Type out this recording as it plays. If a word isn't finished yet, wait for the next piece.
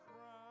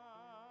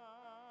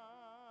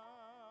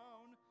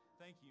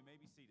Thank you. You may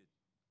be seated.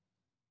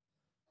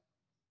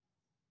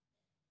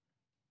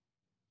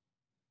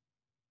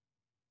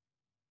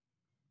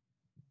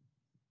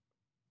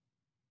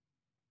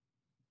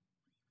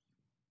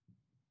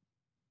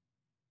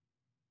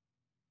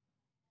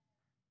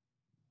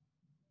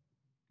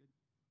 Good.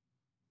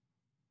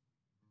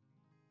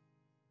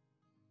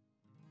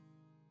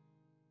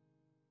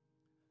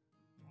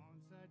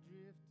 Once I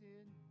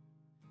drifted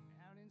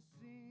out in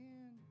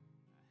sin,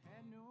 I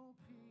had no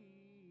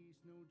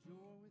peace, no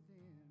joy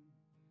within,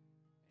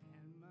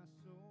 and my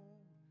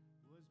soul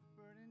was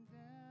burning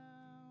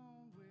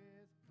down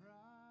with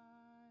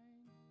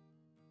pride.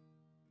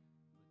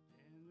 But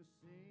then the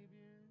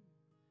Savior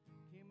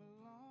came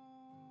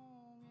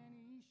along and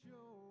he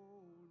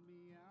showed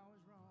me I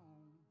was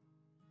wrong,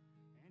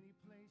 and he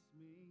placed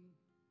me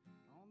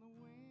on the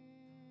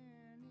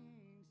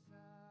winning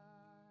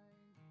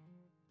side.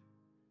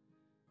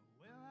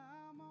 Well,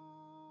 I'm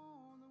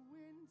on the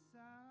winning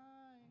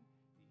side.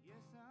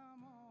 Yes,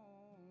 I'm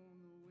on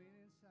the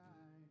winning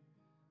side.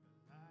 The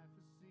life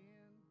of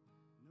sin,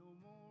 no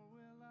more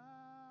will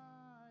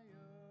I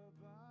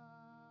abide.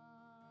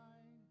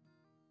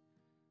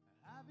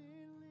 I've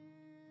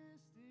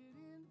enlisted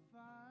in the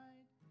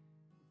fight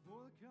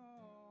for the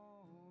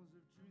cause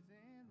of truth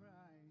and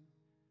right.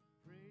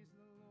 Praise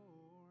the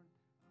Lord,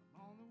 I'm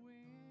on the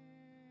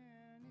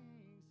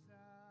winning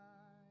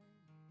side.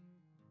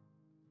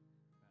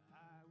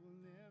 I will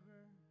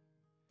never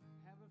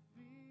have a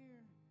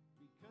fear,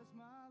 because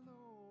my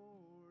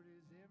Lord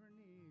is ever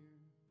near,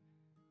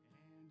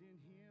 and in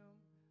him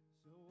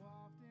so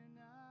often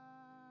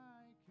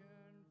I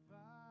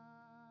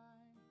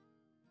confide.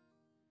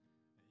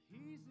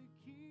 He's the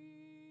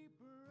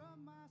keeper of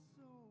my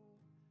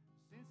soul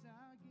since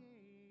I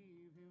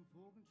gave him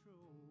full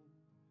control,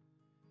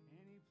 and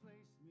he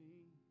placed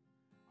me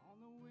on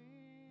the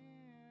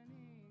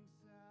winning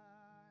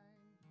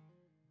side.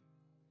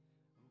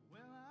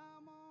 Well,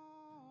 I'm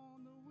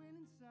on the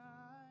winning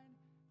side.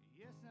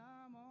 Yes,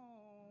 I'm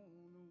on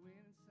the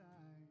winning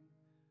side.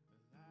 A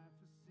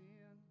life of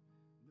sin,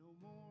 no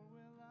more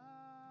will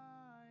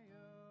I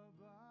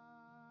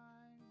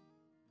abide.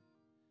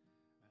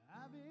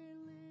 I've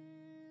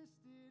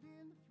enlisted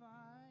in the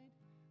fight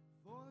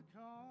for the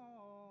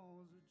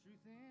cause of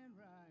truth and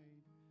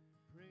right.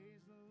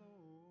 Praise the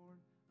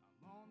Lord,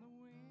 I'm on the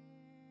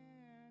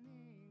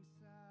winning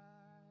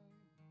side.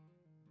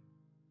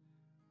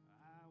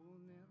 I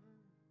will never,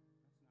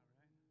 that's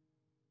not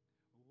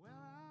right. Well,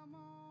 I'm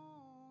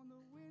on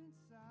the winning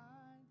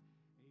side.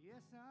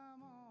 Yes,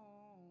 I'm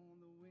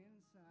on the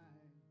winning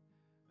side.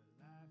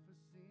 A life of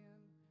sin,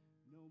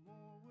 no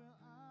more will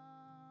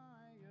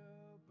I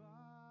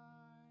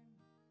abide.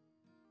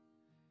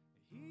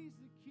 He's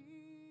the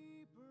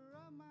keeper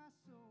of my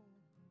soul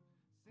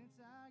since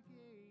I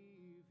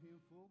gave him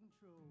full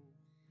control.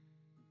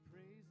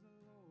 Praise the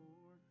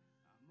Lord,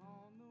 I'm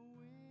on the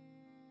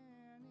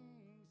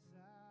winning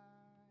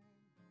side.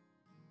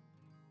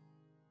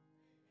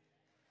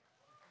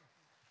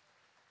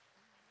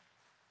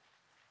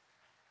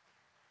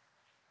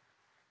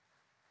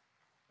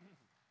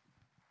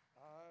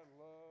 I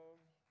love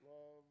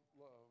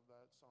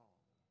that song.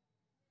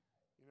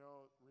 You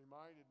know, it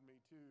reminded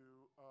me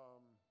too,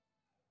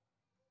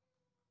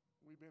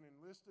 we've been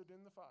enlisted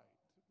in the fight,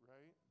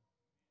 right?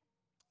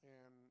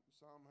 And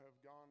some have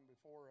gone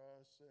before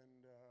us,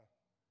 and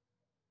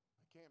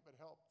I can't but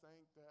help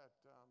think that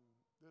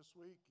this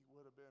week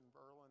would have been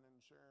Verlin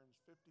and Sharon's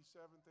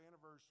 57th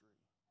anniversary.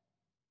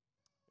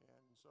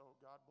 And so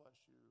God bless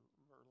you,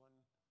 Verlin.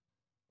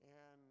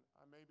 And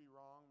I may be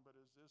wrong, but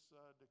is this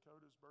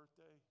Dakota's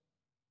birthday?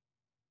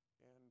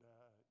 And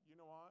you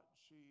know what?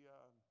 She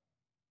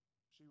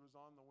was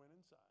on the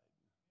winning side.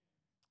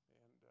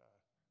 And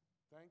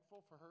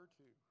thankful for her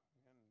too.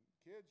 And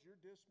kids, you're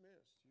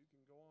dismissed. You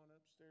can go on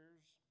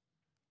upstairs,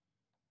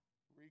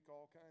 wreak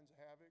all kinds of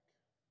havoc.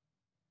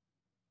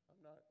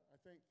 I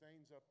think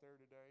Thane's up there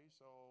today,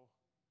 so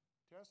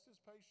test his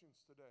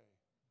patience today.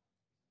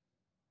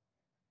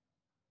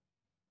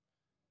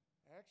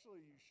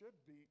 Actually, you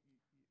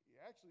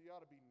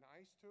ought to be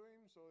nice to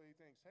him so he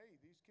thinks, hey,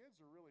 these kids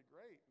are really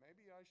great.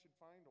 Maybe I should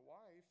find a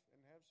wife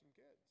and have some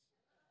kids.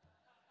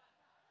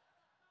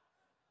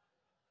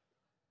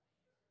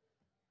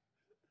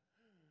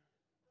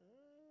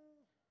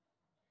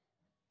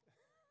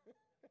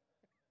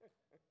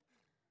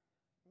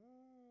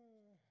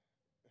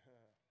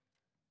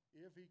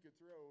 If he could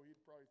throw, he'd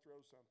probably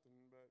throw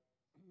something, but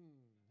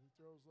he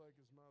throws like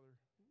his mother.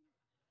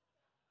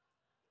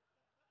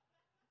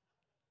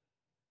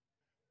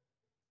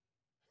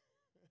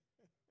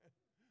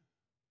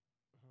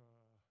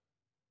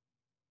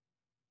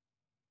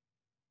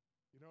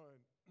 You know,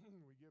 and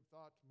we give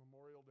thought to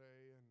Memorial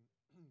Day, and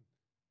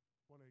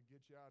want to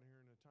get you out here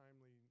in a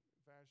timely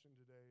fashion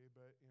today,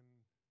 but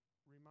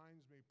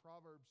reminds me,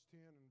 Proverbs 10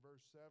 and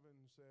verse 7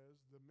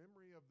 says, the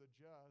memory of the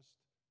just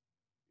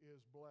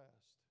is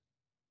blessed,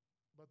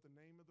 but the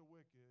name of the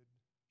wicked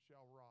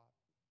shall rot.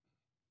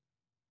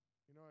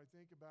 You know, I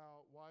think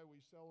about why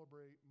we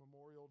celebrate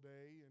Memorial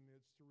Day, and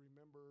it's to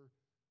remember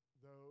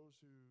those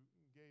who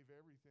gave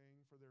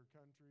everything for their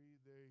country.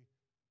 They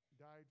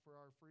died for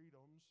our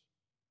freedoms.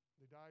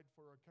 They died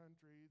for a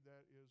country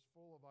that is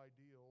full of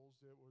ideals.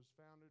 It was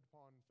founded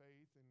upon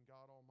faith in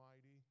God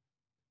Almighty.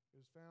 It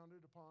is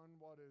founded upon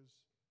what is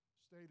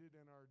stated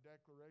in our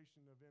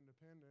Declaration of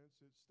Independence.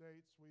 It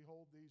states, "We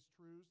hold these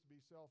truths to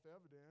be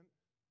self-evident,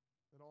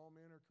 that all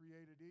men are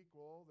created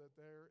equal, that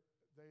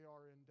they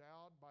are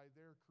endowed by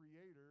their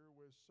Creator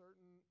with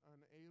certain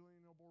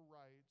unalienable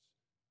rights,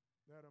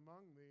 that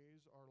among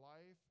these are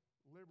life,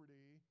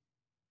 liberty,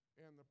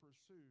 and the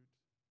pursuit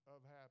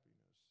of happiness."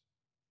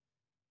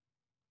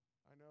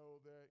 I know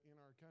that in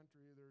our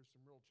country there's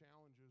some real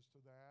challenges to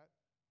that.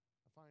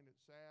 I find it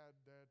sad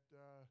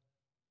that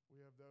we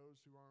have those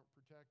who aren't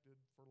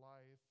protected for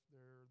life.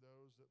 There are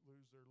those that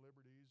lose their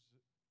liberties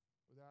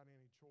without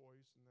any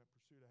choice in that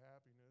pursuit of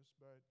happiness.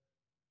 But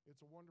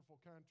it's a wonderful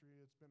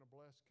country. It's been a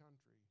blessed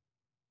country.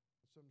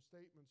 Some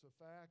statements of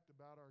fact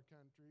about our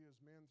country is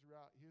men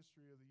throughout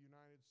history of the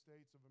United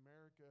States of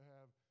America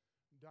have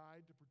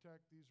died to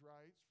protect these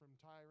rights from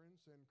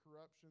tyrants and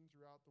corruption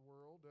throughout the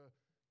world. A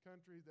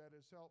country that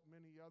has helped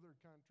many other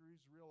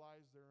countries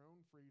realize their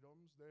own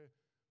freedoms. The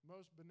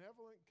most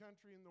benevolent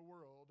country in the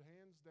world,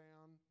 hands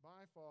down,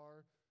 by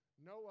far,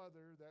 no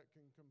other that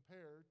can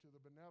compare to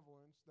the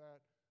benevolence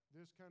that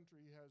this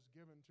country has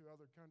given to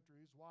other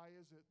countries. Why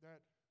is it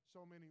that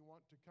so many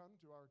want to come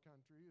to our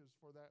country? Is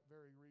for that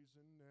very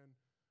reason. And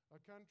a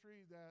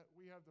country that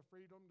we have the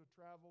freedom to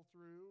travel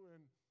through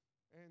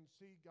and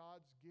see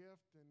God's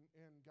gift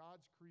and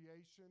God's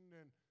creation.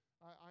 And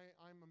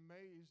I'm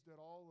amazed at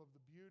all of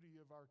the beauty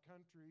of our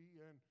country.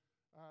 And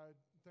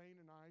Thane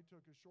and I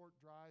took a short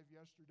drive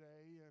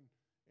yesterday,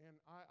 and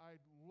I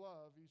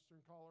love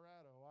eastern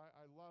Colorado.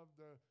 I love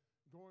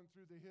going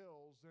through the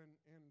hills.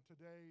 And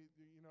today,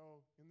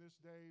 in this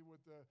day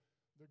with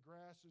the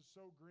grass is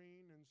so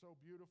green and so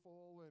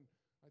beautiful. And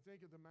I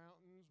think of the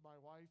mountains. My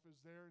wife is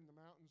there in the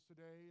mountains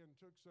today and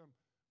took some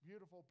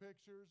beautiful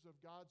pictures of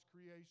God's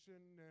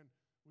creation. And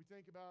we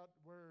think about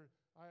where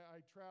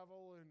I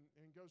travel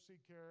and go see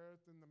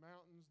Kerith and the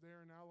mountains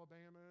there in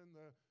Alabama and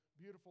the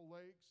beautiful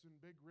lakes and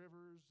big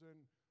rivers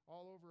and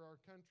all over our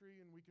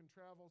country. And we can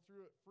travel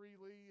through it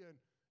freely and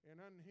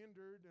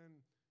unhindered.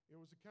 And it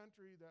was a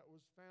country that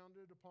was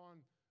founded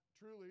upon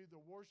truly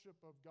the worship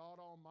of God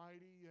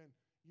Almighty. And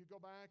you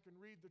go back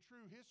and read the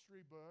true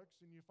history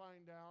books, and you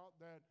find out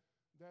that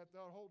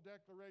the whole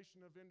Declaration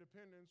of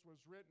Independence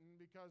was written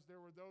because there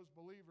were those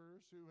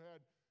believers who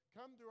had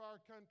come to our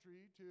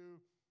country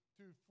to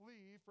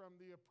flee from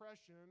the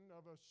oppression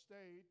of a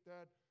state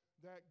that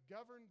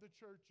governed the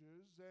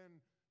churches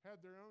and had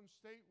their own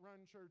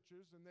state-run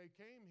churches, and they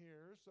came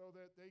here so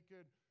that they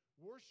could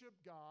worship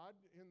God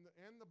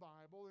and the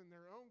Bible in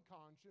their own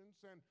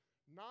conscience and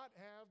not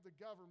have the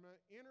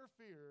government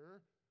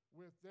interfere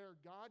with their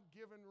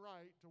God-given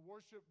right to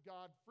worship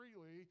God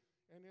freely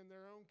and in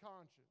their own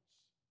conscience.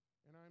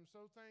 And I'm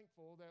so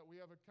thankful that we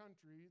have a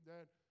country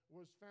that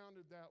was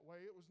founded that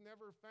way. It was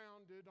never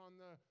founded on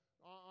the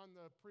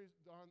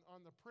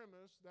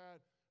premise that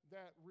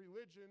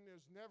religion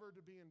is never to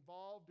be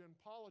involved in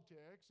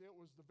politics. It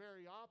was the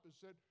very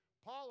opposite.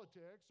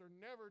 Politics are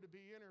never to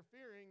be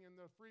interfering in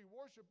the free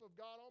worship of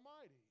God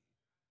Almighty.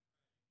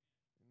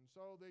 And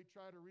so they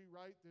try to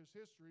rewrite this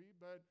history,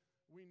 but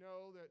we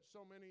know that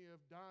so many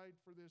have died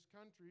for this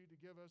country to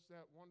give us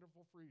that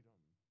wonderful freedom.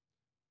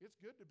 It's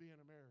good to be an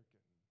American.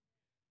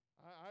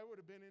 I would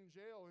have been in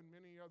jail in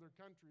many other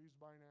countries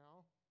by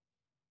now,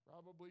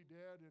 probably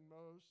dead in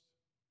most.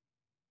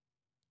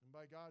 And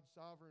by God's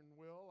sovereign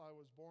will, I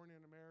was born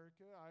in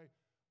America. I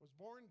was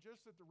born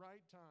just at the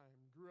right time.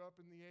 Grew up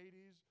in the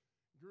 80s,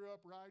 grew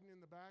up riding in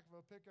the back of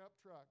a pickup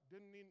truck.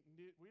 We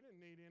didn't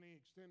need any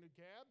extended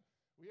cab.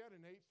 We had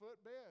an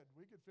 8-foot bed.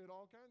 We could fit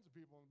all kinds of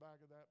people in the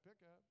back of that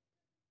pickup.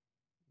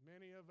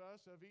 Many of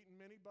us have eaten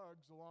many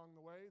bugs along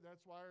the way.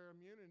 That's why our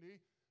immunity,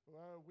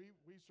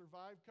 we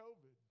survived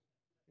COVID.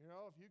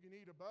 If you can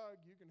eat a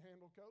bug, you can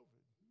handle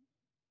COVID.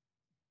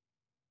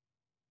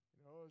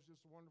 It's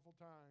just a wonderful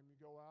time. You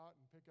go out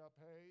and pick up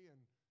hay and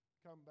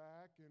come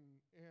back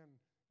and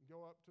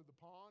go up to the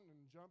pond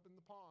and jump in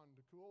the pond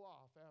to cool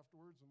off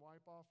afterwards and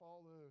wipe off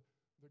all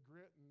the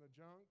grit and the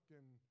junk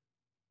and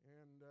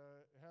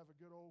have a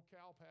good old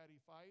cow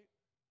patty fight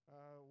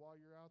while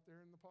you're out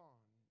there in the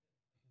pond.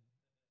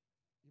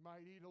 You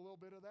might eat a little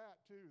bit of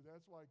that, too.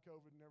 That's why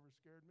COVID never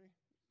scared me.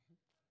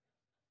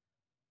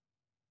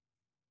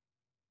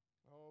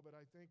 But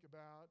I think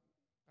about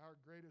our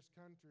greatest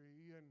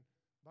country, and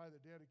by the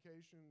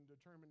dedication and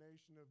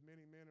determination of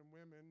many men and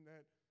women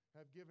that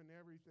have given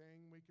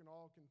everything, we can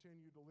all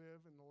continue to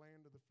live in the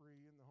land of the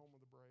free and the home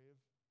of the brave.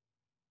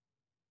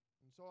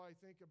 And so I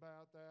think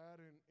about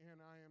that,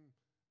 and I am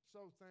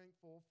so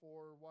thankful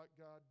for what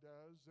God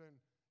does. And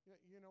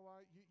you know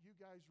what? You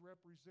guys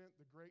represent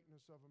the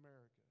greatness of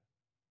America.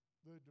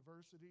 The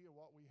diversity of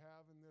what we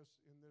have in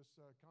this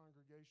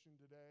congregation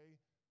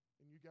today.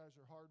 And you guys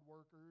are hard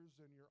workers,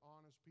 and you're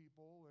honest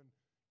people, and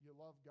you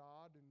love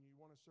God, and you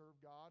want to serve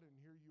God. And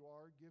here you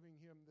are giving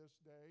Him this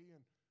day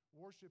and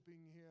worshiping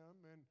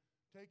Him and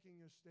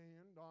taking a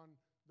stand on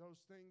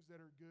those things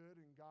that are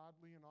good and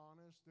godly and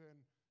honest,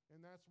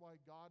 and that's why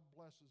God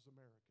blesses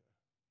America.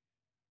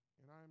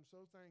 And I am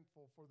so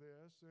thankful for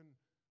this,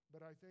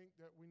 but I think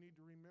that we need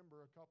to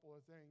remember a couple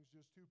of things,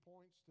 just 2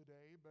 points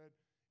today. But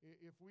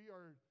if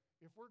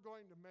we're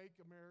going to make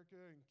America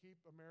and keep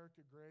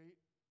America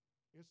great,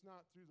 it's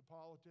not through the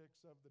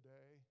politics of the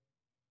day.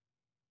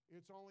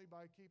 It's only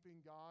by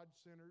keeping God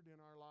centered in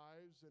our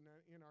lives and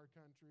in our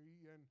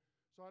country. And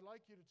so I'd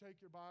like you to take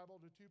your Bible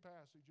to 2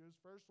 passages.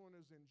 First one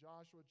is in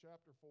Joshua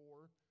chapter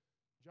 4.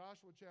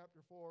 Joshua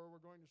chapter 4,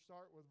 we're going to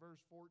start with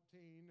verse 14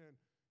 and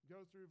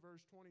go through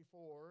verse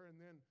 24.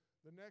 And then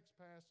the next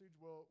passage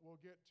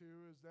we'll get to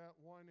is that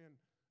one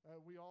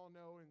we all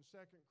know in 2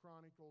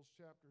 Chronicles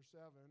chapter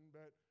 7.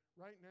 But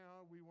right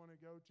now we want to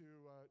go to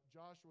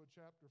Joshua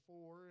chapter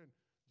 4. And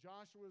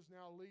Joshua is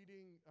now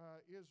leading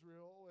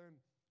Israel, and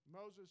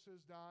Moses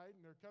has died,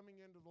 and they're coming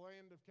into the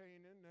land of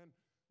Canaan, and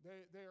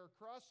they are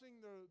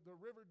crossing the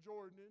river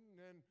Jordan.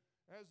 And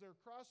as they're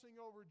crossing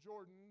over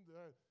Jordan,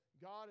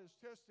 God is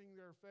testing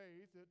their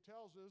faith. It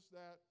tells us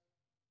that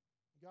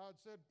God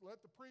said,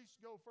 let the priests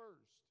go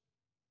first.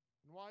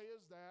 And why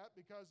is that?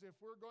 Because if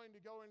we're going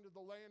to go into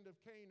the land of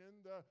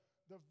Canaan,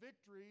 the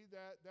victory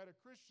that a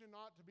Christian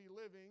ought to be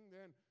living,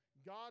 then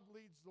God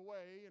leads the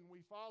way, and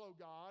we follow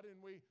God, and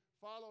we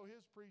follow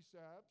His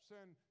precepts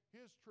and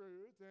His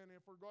truth. And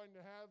if we're going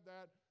to have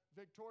that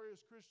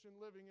victorious Christian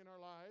living in our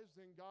lives,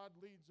 then God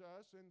leads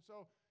us. And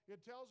so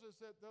it tells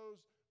us that those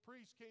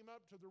priests came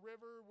up to the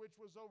river, which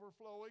was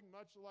overflowing,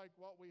 much like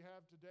what we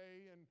have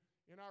today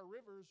in our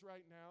rivers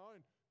right now,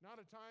 and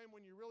not a time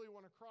when you really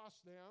want to cross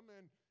them.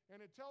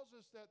 And it tells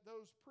us that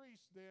those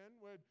priests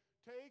then would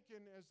take,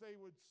 and as they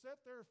would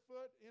set their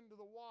foot into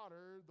the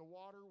water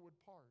would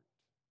part.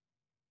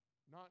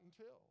 Not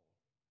until.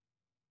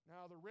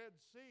 Now the Red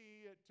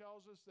Sea, it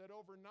tells us that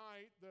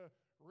overnight the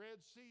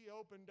Red Sea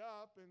opened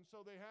up, and so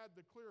they had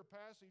the clear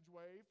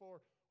passageway for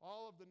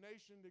all of the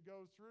nation to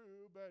go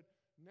through. But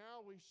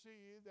now we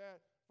see that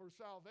for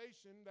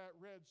salvation, that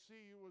Red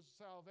Sea was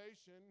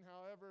salvation.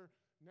 However,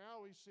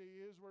 now we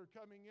see as we're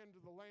coming into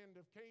the land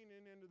of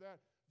Canaan, into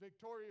that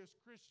victorious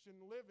Christian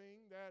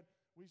living, that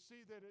we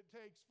see that it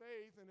takes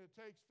faith, and it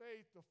takes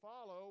faith to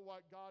follow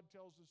what God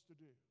tells us to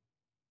do.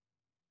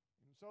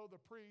 And so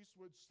the priests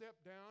would step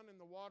down and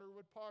the water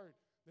would part.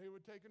 They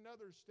would take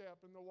another step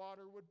and the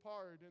water would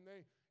part. And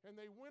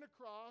they went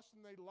across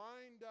and they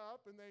lined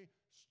up and they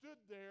stood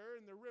there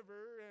in the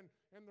river,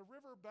 and the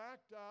river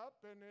backed up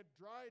and it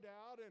dried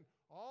out, and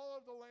all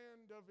of the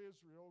land of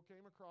Israel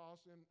came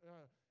across, and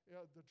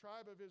the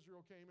tribe of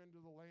Israel came into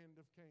the land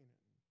of Canaan.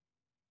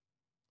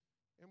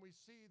 And we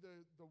see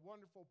the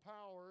wonderful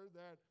power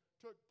that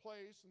took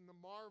place and the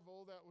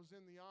marvel that was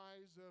in the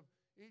eyes of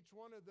each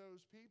one of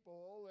those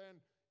people.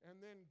 And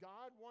then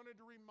God wanted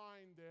to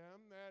remind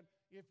them that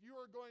if you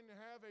are going to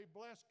have a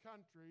blessed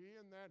country,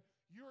 and that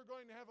you are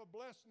going to have a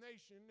blessed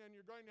nation, and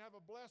you're going to have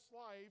a blessed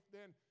life,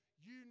 then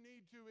you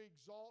need to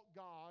exalt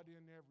God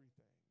in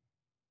everything.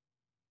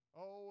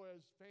 Oh,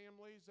 as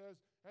families,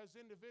 as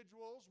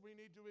individuals, we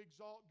need to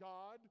exalt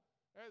God.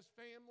 As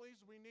families,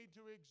 we need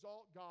to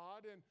exalt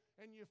God.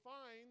 And you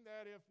find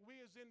that if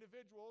we as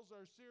individuals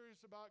are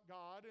serious about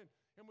God,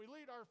 and we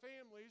lead our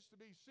families to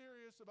be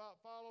serious about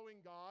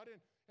following God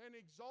and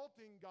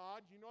exalting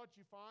God, you know what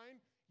you find?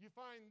 You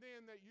find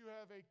then that you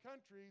have a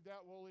country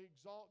that will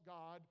exalt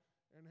God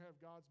and have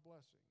God's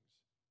blessings.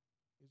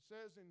 It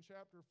says in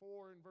chapter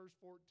 4 and verse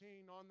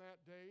 14, on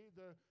that day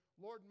the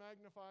Lord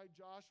magnified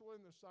Joshua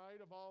in the sight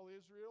of all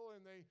Israel,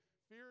 and they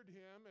feared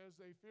him as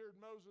they feared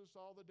Moses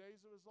all the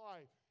days of his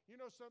life. You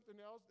know something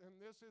else, and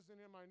this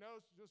isn't in my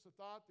notes, just a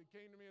thought that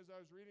came to me as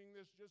I was reading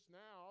this just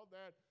now,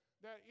 that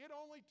it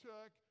only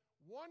took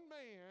one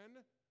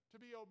man to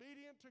be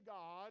obedient to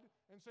God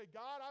and say,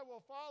 God, I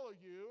will follow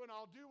you, and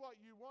I'll do what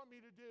you want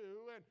me to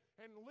do,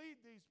 and lead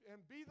these,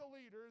 and be the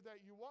leader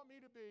that you want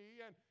me to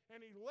be. And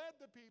he led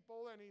the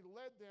people, and he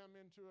led them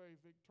into a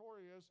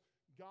victorious,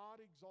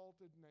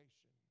 God-exalted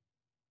nation.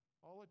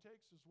 All it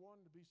takes is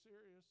one to be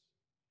serious.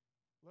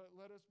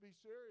 Let us be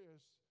serious.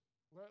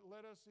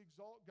 Let us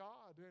exalt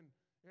God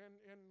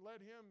and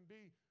let him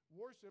be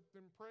worshiped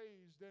and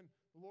praised. And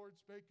the Lord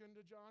spake unto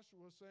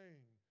Joshua,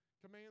 saying,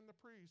 command the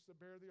priests that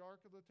bear the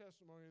ark of the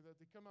testimony that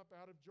they come up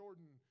out of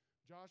Jordan.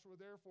 Joshua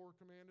therefore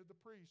commanded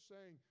the priests,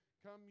 saying,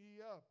 come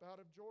ye up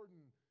out of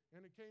Jordan.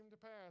 And it came to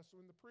pass,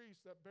 when the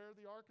priests that bear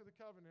the ark of the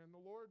covenant and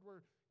the Lord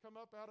were come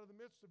up out of the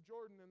midst of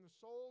Jordan, and the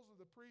soles of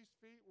the priests'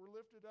 feet were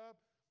lifted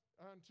up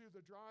unto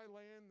the dry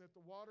land, that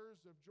the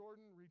waters of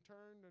Jordan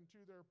returned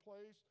unto their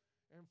place,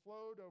 and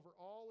flowed over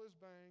all his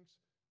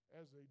banks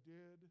as they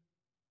did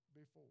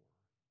before.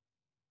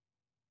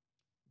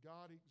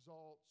 God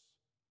exalts.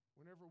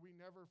 Whenever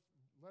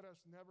let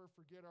us never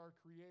forget our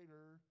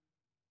Creator,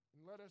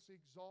 and let us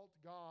exalt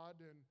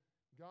God, and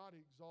God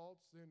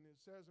exalts. And it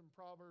says in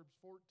Proverbs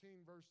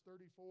 14, verse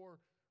 34,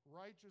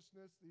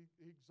 righteousness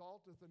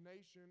exalteth a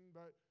nation,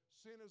 but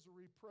sin is a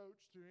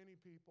reproach to any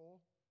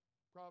people.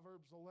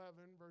 Proverbs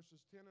 11,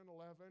 verses 10 and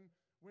 11,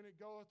 when it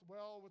goeth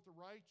well with the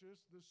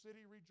righteous, the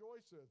city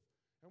rejoiceth,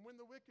 And when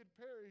the wicked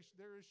perish,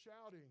 there is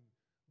shouting.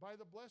 By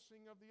the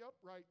blessing of the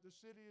upright, the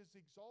city is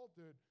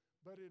exalted,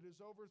 but it is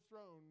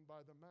overthrown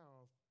by the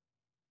mouth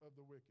of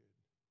the wicked.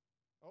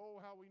 Oh,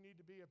 how we need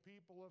to be a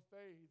people of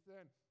faith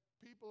and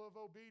people of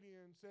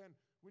obedience, and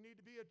we need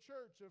to be a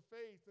church of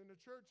faith and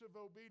a church of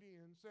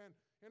obedience,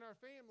 and our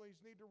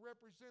families need to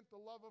represent the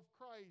love of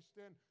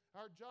Christ, and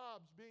our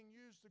jobs being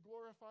used to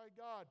glorify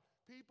God.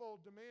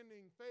 People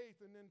demanding faith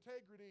and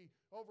integrity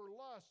over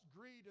lust,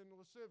 greed, and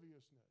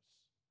lasciviousness.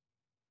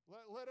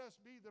 Let us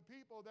be the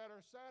people that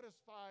are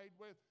satisfied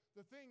with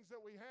the things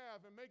that we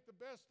have and make the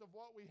best of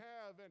what we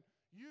have and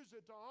use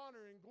it to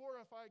honor and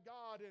glorify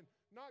God, and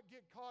not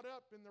get caught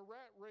up in the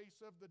rat race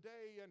of the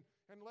day and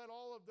let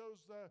all of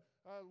those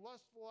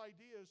lustful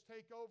ideas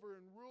take over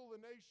and rule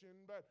the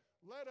nation. But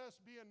let us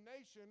be a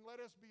nation, let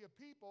us be a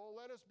people,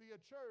 let us be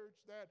a church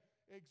that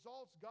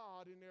exalts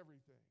God in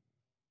everything.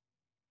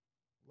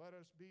 Let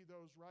us be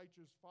those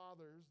righteous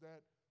fathers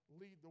that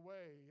lead the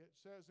way. It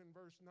says in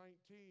verse 19,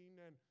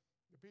 and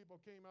the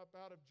people came up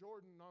out of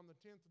Jordan on the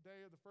 10th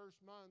day of the first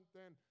month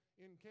and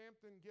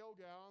encamped in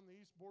Gilgal on the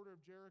east border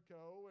of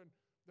Jericho. And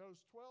those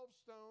 12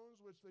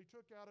 stones which they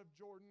took out of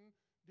Jordan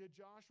did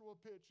Joshua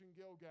pitch in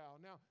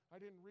Gilgal. Now,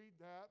 I didn't read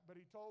that, but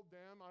he told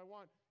them, I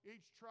want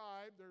each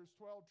tribe, there's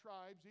 12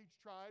 tribes, each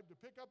tribe to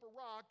pick up a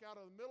rock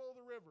out of the middle of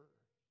the river.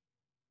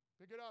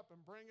 Pick it up and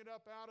bring it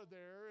up out of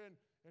there. And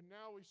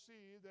now we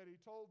see that he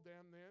told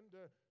them then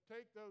to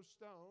take those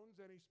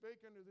stones. And he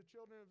spake unto the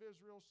children of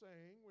Israel,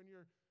 saying, when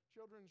your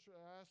children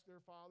shall ask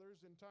their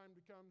fathers in time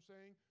to come,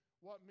 saying,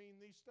 what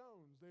mean these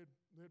stones?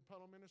 They'd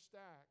put them in a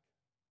stack.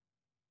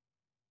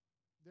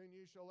 Then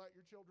you shall let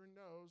your children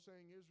know,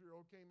 saying,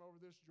 Israel came over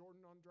this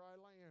Jordan on dry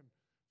land.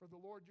 For the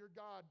Lord your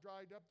God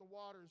dried up the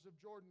waters of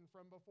Jordan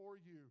from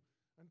before you,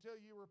 until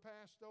you were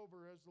passed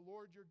over, as the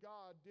Lord your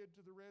God did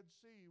to the Red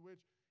Sea,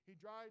 which he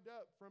dried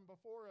up from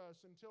before us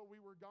until we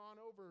were gone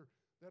over,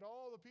 that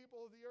all the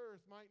people of the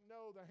earth might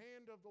know the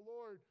hand of the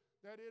Lord,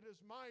 that it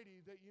is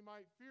mighty, that you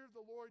might fear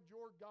the Lord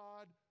your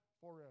God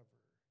forever.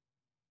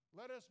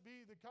 Let us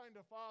be the kind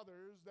of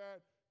fathers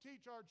that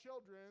teach our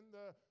children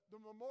the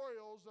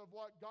memorials of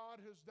what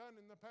God has done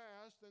in the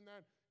past, and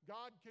that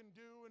God can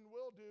do and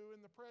will do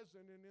in the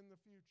present and in the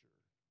future.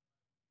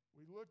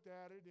 We looked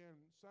at it in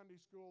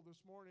Sunday school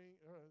this morning,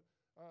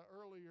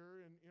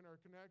 earlier in our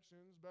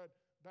connections, but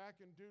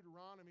back in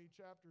Deuteronomy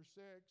chapter 6,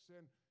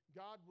 and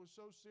God was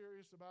so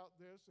serious about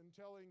this and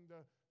telling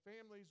the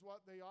families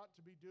what they ought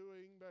to be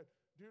doing. But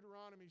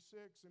Deuteronomy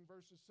 6 and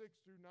verses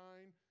 6 through 9,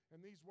 and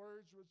these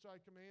words which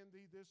I command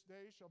thee this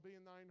day shall be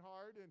in thine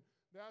heart, and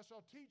thou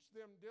shalt teach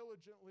them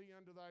diligently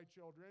unto thy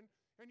children.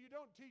 And you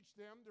don't teach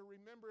them to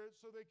remember it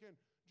so they can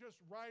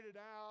just write it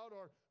out,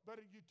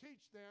 but you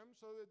teach them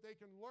so that they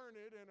can learn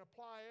it and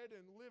apply it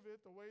and live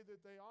it the way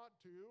that they ought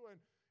to.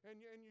 And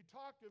you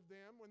talk of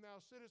them when thou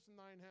sittest in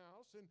thine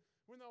house, and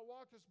when thou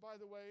walkest by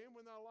the way, and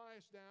when thou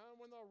liest down,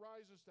 when thou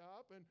risest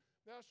up, and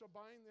thou shalt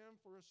bind them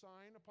for a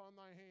sign upon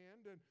thy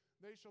hand, and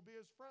they shall be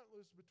as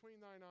frontlets between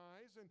thine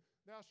eyes, and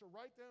thou shalt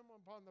write them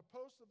upon the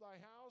posts of thy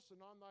house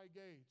and on thy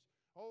gates.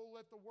 Oh,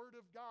 let the word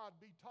of God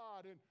be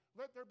taught, and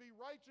let there be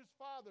righteous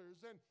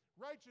fathers and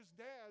righteous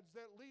dads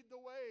that lead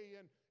the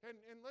way, and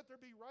let there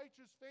be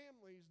righteous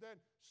families that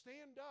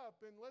stand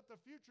up, and let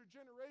the future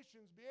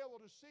generations be able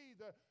to see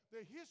the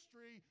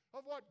history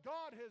of what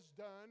God has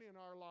done in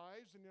our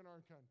lives and in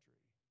our country.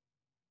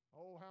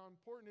 Oh, how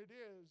important it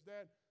is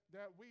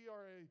that we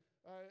are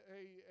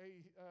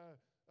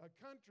a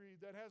country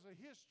that has a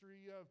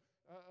history of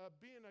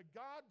being a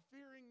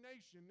God-fearing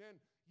nation.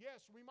 And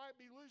yes, we might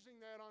be losing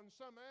that on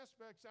some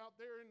aspects out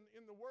there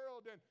in the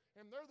world,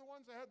 and they're the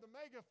ones that have the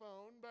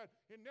megaphone, but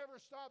it never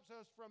stops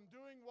us from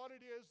doing what it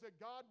is that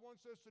God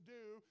wants us to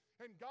do.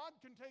 And God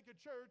can take a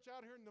church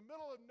out here in the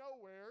middle of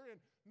nowhere in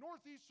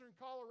northeastern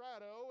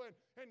Colorado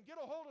and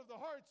get a hold of the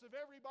hearts of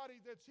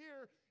everybody that's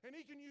here, and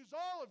he can use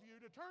all of you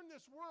to turn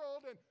this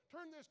world and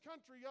turn this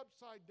country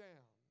upside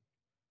down.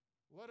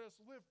 Let us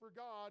live for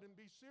God and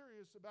be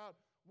serious about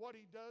what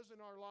he does in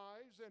our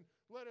lives, and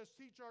let us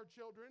teach our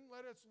children,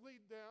 let us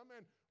lead them,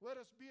 and let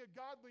us be a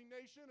godly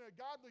nation, a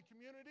godly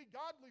community,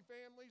 godly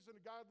families, and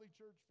a godly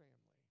church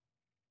family.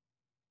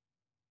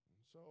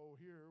 And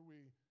so here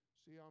we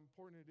see how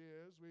important it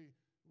is.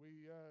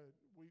 We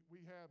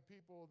have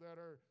people that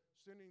are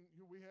sending.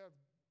 We have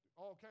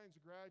all kinds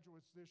of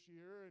graduates this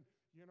year, and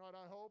you know what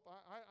I hope?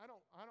 I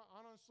don't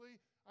honestly,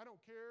 I don't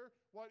care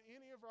what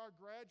any of our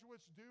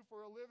graduates do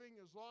for a living,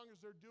 as long as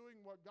they're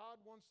doing what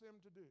God wants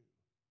them to do.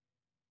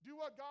 Do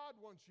what God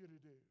wants you to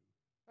do.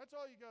 That's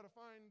all you got to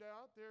find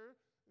out there.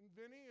 And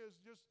Vinny, is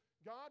just,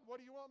 God, what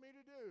do you want me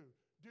to do?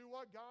 Do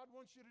what God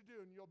wants you to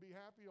do, and you'll be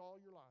happy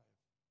all your life.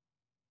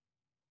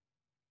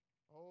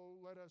 Oh,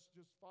 let us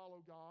just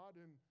follow God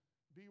and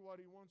be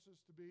what he wants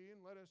us to be, and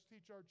let us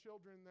teach our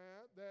children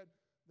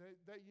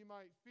that you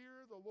might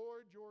fear the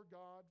Lord your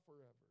God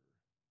forever.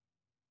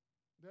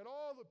 That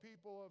all the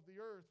people of the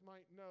earth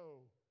might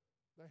know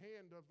the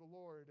hand of the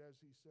Lord, as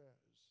he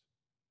says.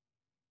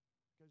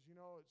 Because, you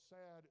know, it's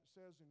sad. It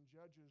says in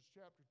Judges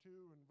chapter 2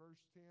 and verse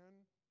 10,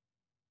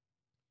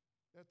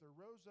 that there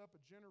rose up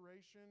a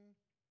generation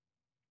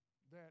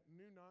that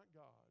knew not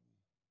God.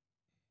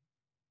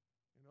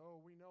 And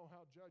oh, we know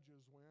how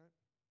Judges went.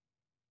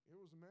 It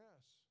was a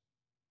mess.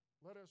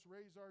 Let us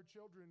raise our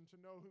children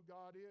to know who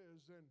God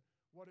is and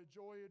what a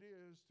joy it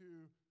is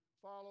to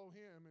follow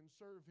Him and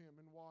serve Him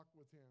and walk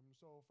with Him.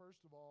 So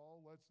first of all,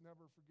 let's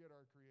never forget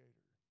our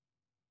Creator.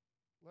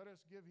 Let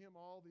us give Him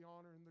all the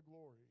honor and the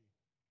glory.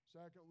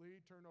 Secondly,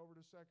 turn over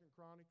to 2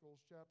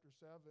 Chronicles chapter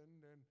 7,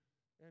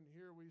 and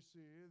here we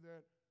see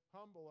that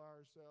humble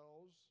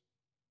ourselves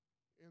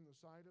in the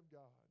sight of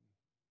God.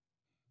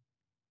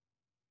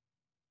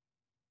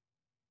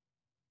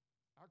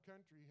 Our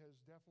country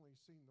has definitely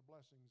seen the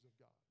blessings of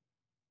God.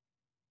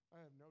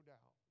 I have no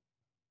doubt.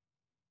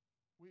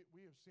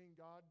 We have seen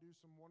God do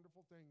some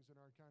wonderful things in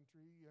our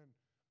country and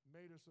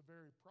made us a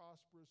very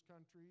prosperous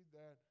country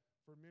that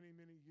for many,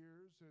 many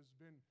years has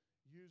been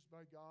used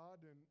by God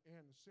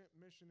and sent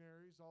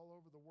missionaries all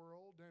over the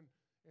world. And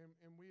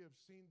we have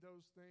seen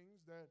those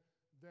things that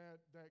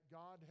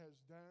God has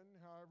done.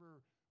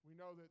 However, we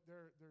know that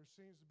there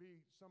seems to be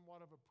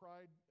somewhat of a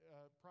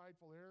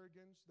prideful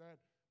arrogance that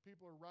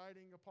people are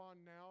riding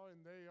upon now,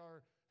 and they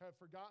have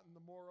forgotten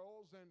the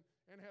morals and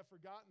have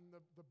forgotten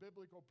the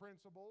biblical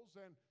principles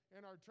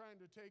and are trying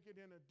to take it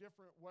in a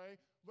different way.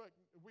 Look,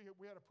 we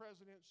had a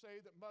president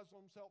say that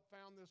Muslims helped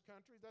found this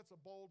country. That's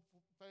a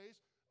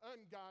bold-faced,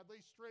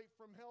 ungodly, straight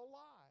from hell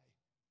lie.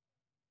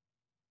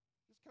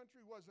 This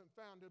country wasn't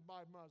founded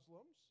by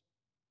Muslims.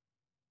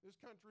 This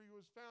country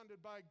was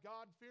founded by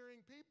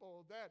God-fearing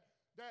people that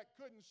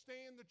couldn't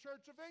stay in the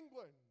Church of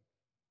England,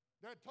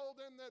 that told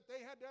them that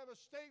they had to have a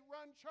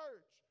state-run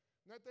church,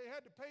 and that they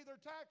had to pay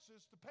their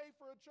taxes to pay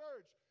for a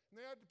church, and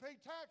they had to pay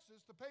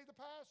taxes to pay the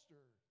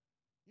pastor.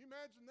 You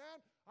imagine that?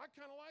 I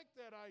kind of like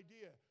that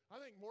idea. I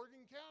think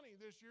Morgan County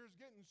this year is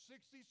getting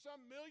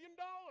 $60-some million.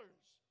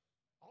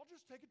 I'll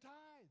just take a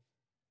tithe.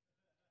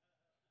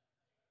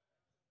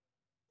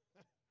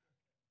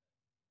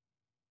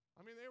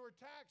 I mean, they were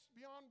taxed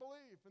beyond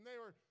belief, and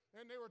they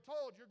were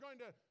told you're going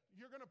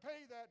to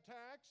pay that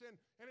tax, and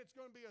it's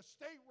going to be a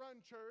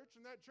state-run church,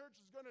 and that church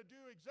is going to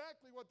do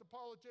exactly what the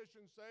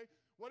politicians say,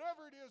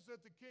 whatever it is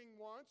that the king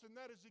wants, and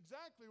that is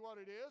exactly what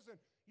it is.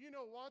 And you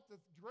know what? The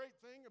great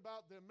thing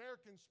about the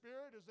American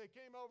spirit is they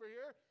came over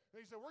here,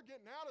 they said, we're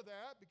getting out of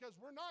that because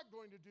we're not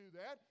going to do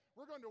that.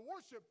 We're going to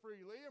worship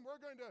freely, and we're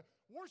going to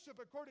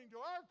worship according to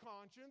our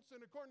conscience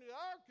and according to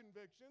our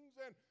convictions,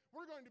 and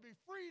we're going to be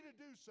free to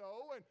do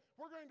so, and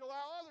we're going to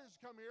allow others to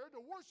come here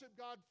to worship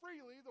God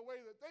freely the way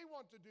that they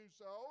want to do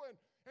so,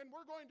 and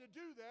we're going to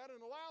do that and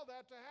allow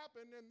that to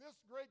happen, and this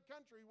great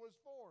country was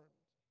formed.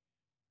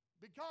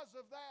 Because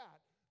of that,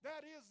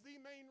 that is the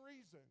main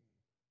reason,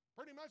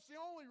 pretty much the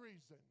only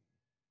reason,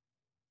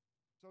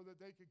 so that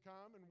they could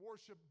come and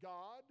worship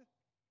God.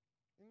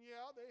 And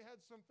yeah, they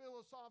had some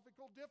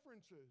philosophical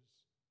differences.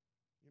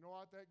 You know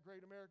what? That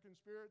great American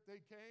spirit, they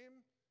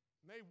came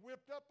and they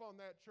whipped up on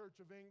that Church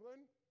of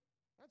England.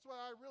 That's why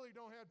I really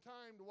don't have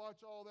time to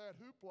watch all that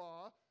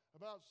hoopla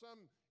about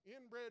some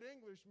inbred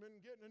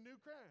Englishman getting a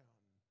new crown.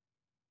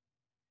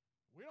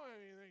 We don't have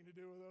anything to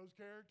do with those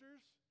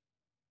characters.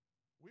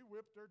 We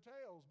whipped their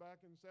tails back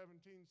in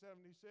 1776.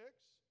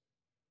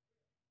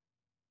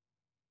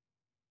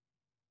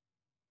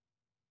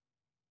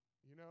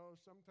 You know,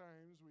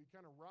 sometimes we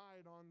kind of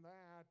ride on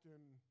that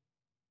and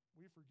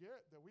we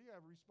forget that we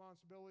have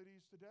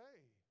responsibilities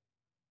today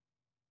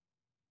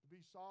to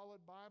be solid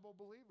Bible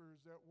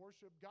believers that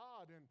worship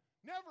God and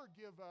never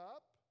give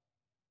up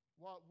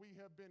what we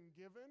have been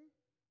given.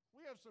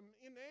 We have some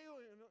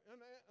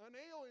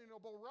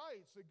unalienable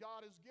rights that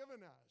God has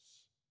given us,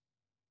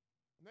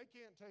 and they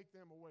can't take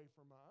them away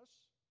from us.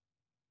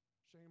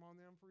 Shame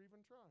on them for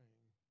even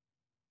trying.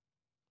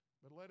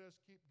 But let us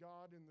keep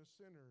God in the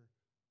center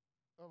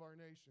of our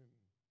nation.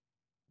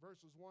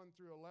 Verses 1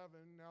 through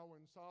 11, now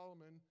when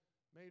Solomon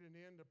made an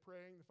end of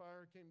praying, the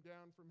fire came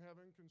down from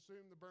heaven,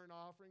 consumed the burnt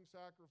offering,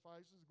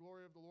 sacrifices, the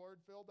glory of the Lord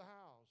filled the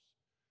house.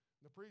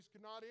 The priest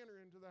could not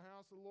enter into the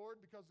house of the Lord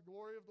because the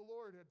glory of the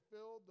Lord had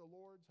filled the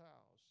Lord's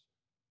house.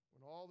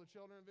 When all the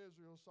children of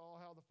Israel saw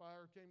how the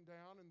fire came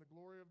down and the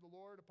glory of the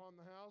Lord upon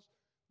the house,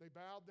 they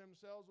bowed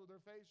themselves with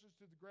their faces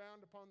to the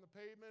ground upon the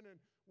pavement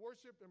and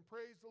worshiped and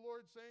praised the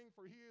Lord, saying,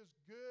 for he is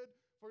good,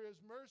 for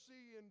his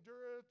mercy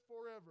endureth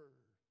forever.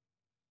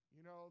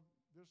 You know,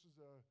 this is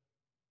a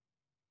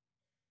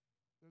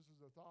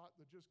thought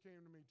that just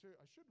came to me too.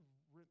 I should have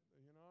written,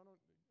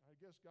 I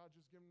guess God's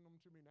just giving them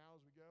to me now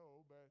as we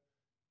go, but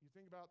you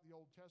think about the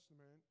Old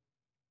Testament,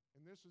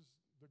 and this is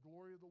the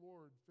glory of the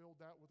Lord filled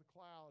that with a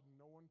cloud, and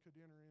no one could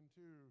enter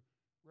into,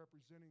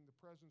 representing the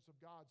presence of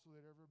God so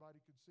that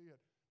everybody could see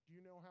it. Do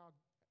you know how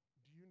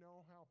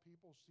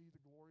people see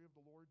the glory of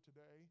the Lord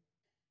today?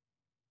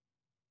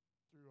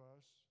 Through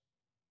us.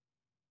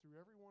 Through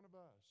every one of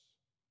us.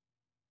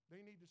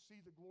 They need to see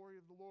the glory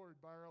of the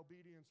Lord by our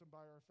obedience and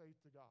by our faith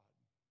to God.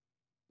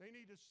 They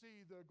need to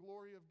see the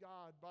glory of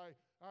God by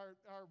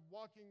our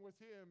walking with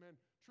Him and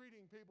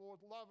treating people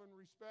with love and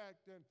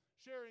respect and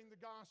sharing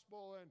the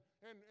gospel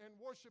and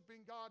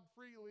worshiping God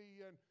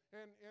freely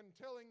and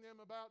telling them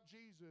about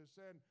Jesus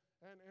and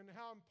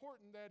how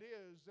important that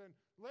is and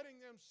letting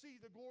them see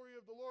the glory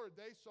of the Lord.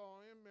 They saw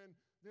Him, and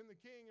then the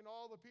king and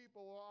all the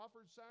people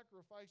offered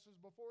sacrifices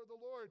before the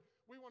Lord.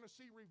 We want to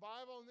see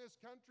revival in this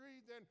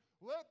country, then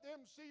let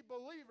them see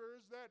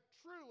believers that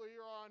truly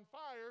are on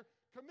fire,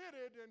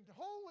 committed and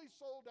wholly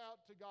sold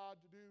out to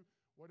God to do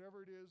whatever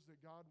it is that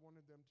God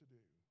wanted them to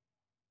do.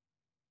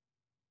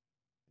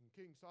 And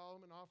King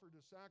Solomon offered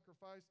a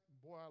sacrifice.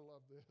 Boy, I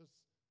love this.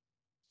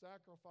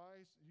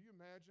 Sacrifice. Do you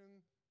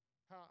imagine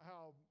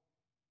how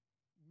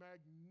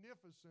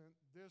magnificent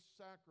this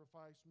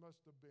sacrifice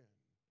must have been?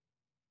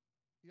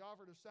 He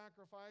offered a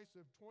sacrifice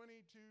of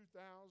 22,000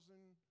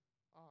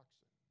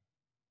 oxen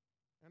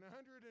and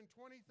 120,000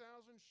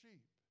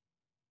 sheep.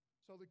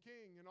 So the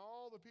king and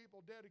all the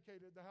people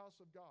dedicated the house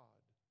of God.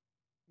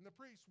 And the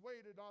priests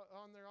waited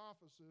on their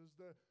offices,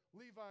 the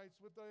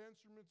Levites with the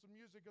instruments of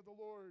music of the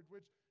Lord,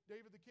 which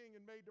David the king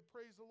had made to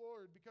praise the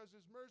Lord, because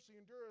His mercy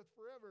endureth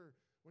forever.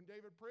 When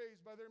David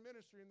praised by their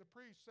ministry, and the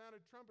priests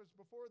sounded trumpets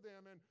before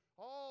them, and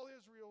all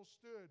Israel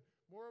stood.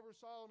 Moreover,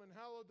 Solomon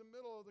hallowed the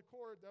middle of the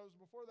court that was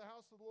before the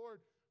house of the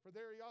Lord, for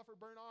there he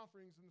offered burnt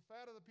offerings and the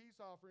fat of the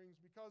peace offerings,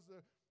 because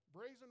the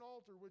brazen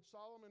altar which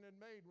Solomon had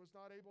made was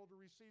not able to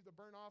receive the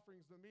burnt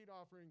offerings, the meat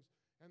offerings,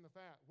 and the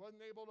fat.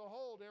 Wasn't able to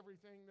hold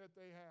everything that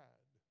they had.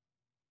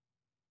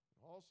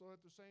 Also at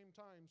the same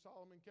time,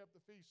 Solomon kept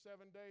the feast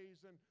 7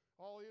 days, and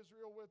all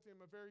Israel with him,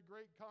 a very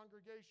great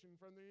congregation,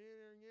 from the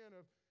entering in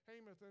of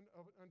Hamath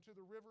unto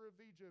the river of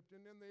Egypt.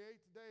 And in the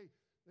 8th day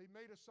they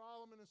made a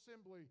solemn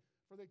assembly,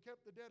 for they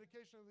kept the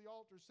dedication of the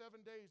altar 7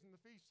 days, and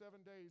the feast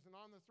 7 days. And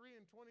on the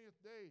 23rd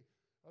day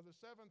of the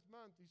 7th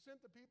month he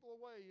sent the people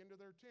away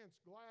into their tents,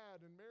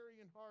 glad and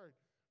merry in heart,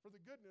 for the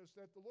goodness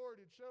that the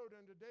Lord had showed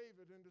unto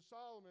David and to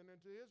Solomon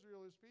and to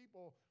Israel his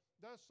people.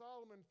 Thus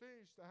Solomon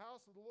finished the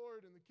house of the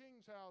Lord and the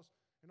king's house,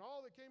 and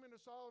all that came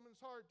into Solomon's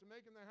heart to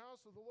make in the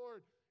house of the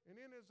Lord, and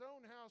in his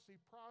own house he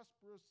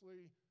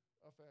prosperously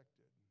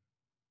effected.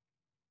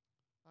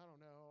 I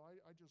don't know.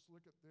 I just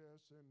look at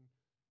this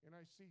and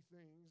I see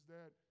things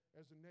that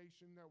as a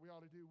nation that we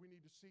ought to do. We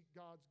need to seek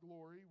God's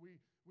glory. We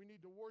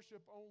need to worship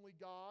only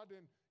God,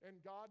 and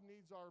God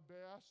needs our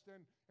best,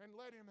 and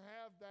let Him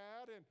have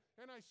that.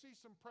 And I see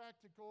some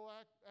practical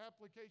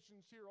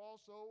applications here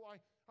also. I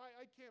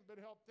can't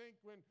but help think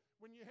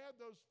when you had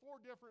those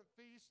 4 different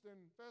feasts and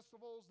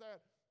festivals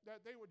that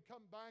they would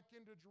come back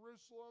into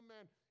Jerusalem,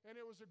 and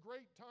it was a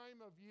great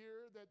time of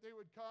year that they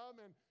would come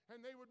and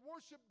they would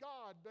worship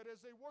God. But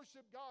as they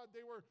worshiped God,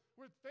 they were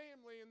with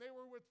family and they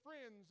were with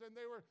friends, and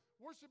they were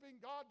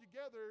worshiping God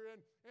together,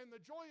 and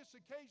the joyous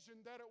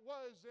occasion that it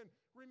was, and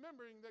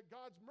remembering that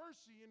God's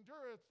mercy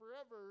endureth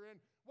forever. And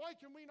why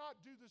can we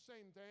not do the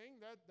same thing?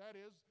 That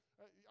is,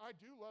 I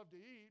do love to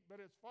eat,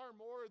 but it's far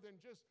more than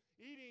just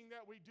eating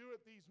that we do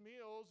at these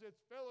meals.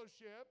 It's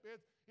fellowship.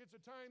 It's a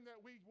time that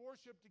we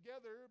worship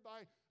together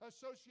by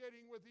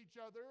associating with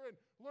each other and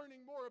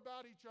learning more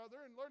about each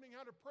other and learning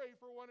how to pray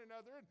for one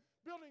another and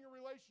building a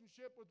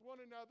relationship with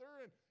one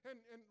another. And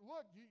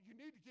look, you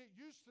need to get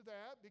used to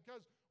that,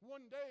 because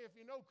one day, if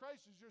you know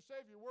Christ is your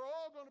Savior, we're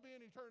all going to be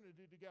in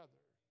eternity together.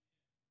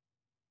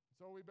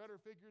 So we better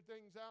figure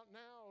things out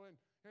now and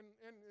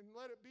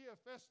let it be a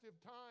festive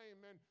time,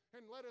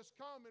 and let us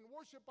come and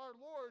worship our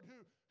Lord,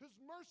 whose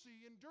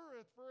mercy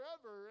endureth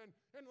forever,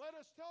 and let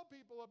us tell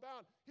people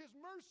about His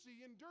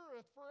mercy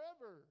endureth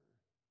forever.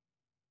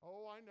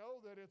 Oh, I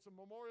know that it's a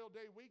Memorial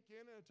Day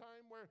weekend, and a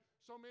time where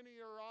so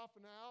many are off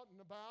and out and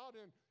about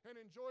and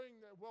enjoying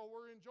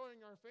we're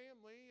enjoying our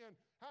family. And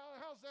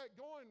how's that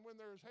going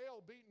when there's hail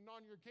beating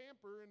on your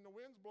camper and the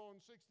wind's blowing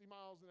 60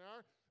 miles an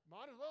hour?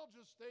 Might as well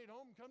just stay at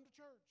home and come to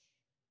church.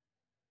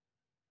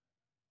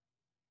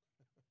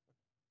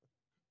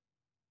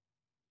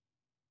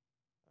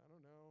 I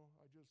don't know.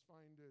 I just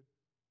find it,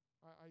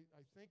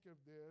 I think of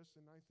this,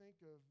 and I think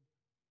of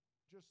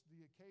just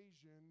the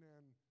occasion,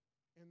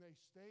 and they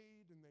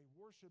stayed and they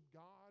worshiped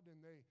God,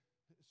 and they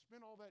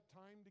spent all that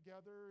time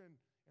together, and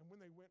when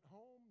they went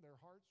home,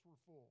 their hearts were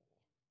full.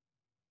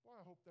 Boy,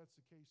 I hope that's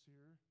the case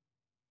here.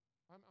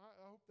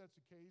 I hope that's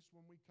the case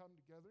when we come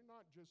together,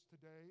 not just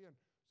today. And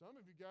some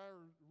of you guys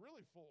are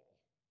really full,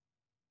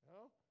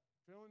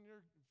 filling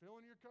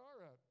your car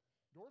up.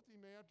 Dorothy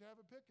may have to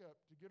have a pickup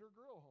to get her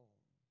girl home.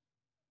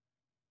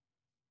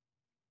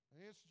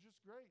 And it's just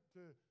great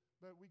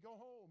but we go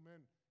home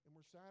and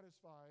we're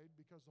satisfied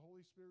because the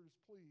Holy Spirit is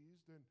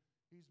pleased, and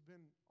He's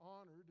been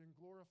honored and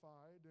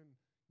glorified, and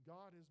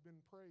God has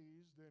been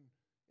praised,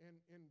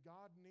 and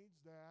God needs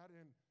that.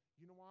 And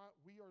you know what?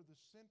 We are the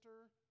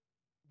center,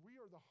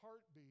 we are the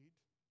heartbeat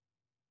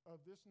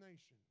of this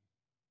nation.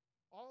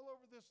 All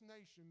over this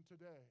nation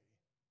today,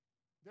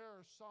 There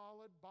are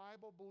solid,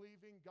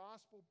 Bible-believing,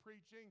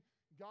 gospel-preaching,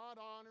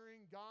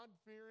 God-honoring,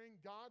 God-fearing,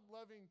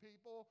 God-loving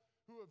people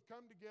who have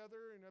come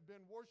together and have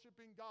been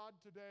worshiping God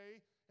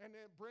today, and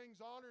it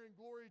brings honor and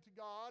glory to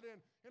God,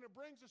 and it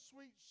brings a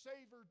sweet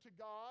savor to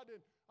God.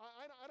 And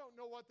I don't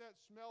know what that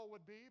smell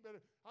would be, but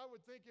I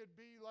would think it'd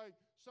be like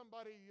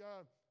somebody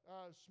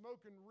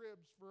smoking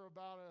ribs for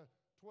about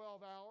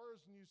 12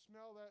 hours, and you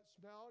smell that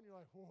smell, and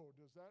you're like, whoa,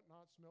 does that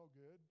not smell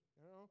good?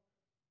 You know?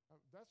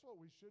 That's what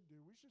we should do.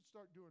 We should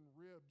start doing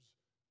ribs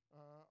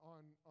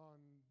on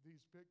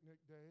these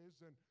picnic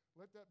days, and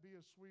let that be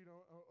a sweet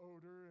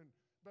odor.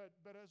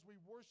 But as we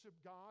worship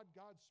God,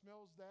 God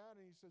smells that,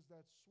 and He says,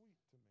 that's sweet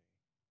to me.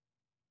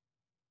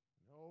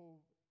 No,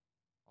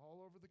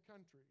 all over the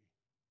country,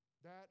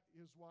 that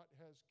is what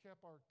has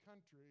kept our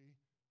country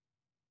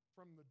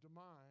from the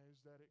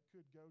demise that it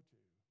could go to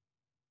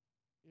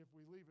if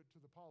we leave it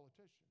to the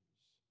politicians.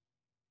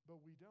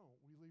 But we don't.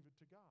 We leave it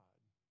to God.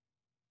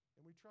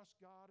 And we trust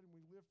God, and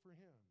we live for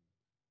Him.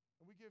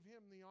 And we give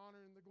Him the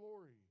honor and the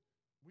glory.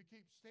 We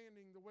keep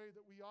standing the way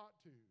that we ought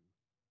to,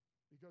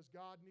 because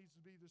God needs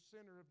to be the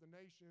center of the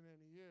nation, and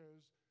He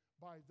is,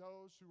 by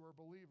those who are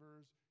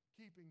believers,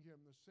 keeping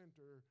Him the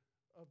center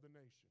of the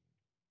nation.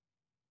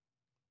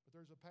 But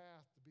there's a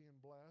path to being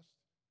blessed.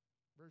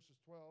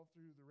 Verses 12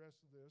 through the rest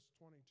of this,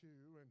 22.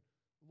 And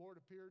the Lord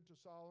appeared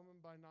to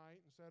Solomon by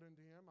night and said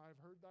unto him, I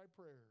have heard thy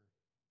prayer,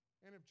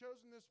 and have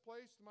chosen this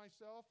place to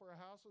myself for a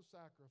house of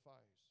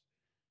sacrifice.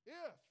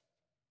 If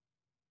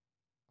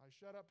I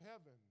shut up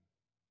heaven,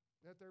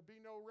 that there be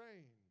no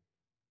rain,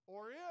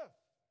 or if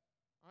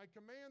I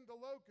command the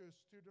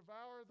locusts to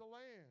devour the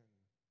land,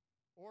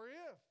 or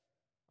if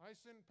I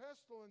send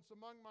pestilence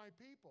among my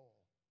people,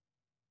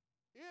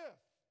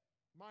 if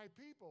my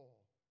people,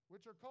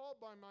 which are called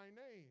by my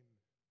name,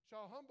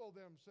 shall humble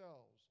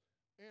themselves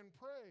and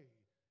pray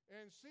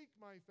and seek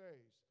my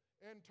face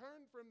and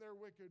turn from their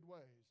wicked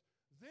ways,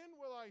 then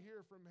will I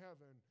hear from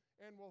heaven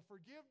and will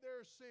forgive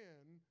their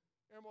sin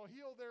and will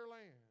heal their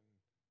land.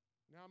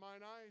 Now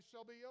mine eyes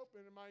shall be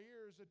open and my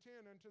ears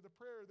attend unto the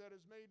prayer that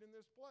is made in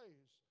this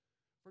place.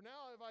 For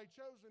now have I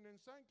chosen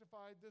and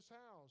sanctified this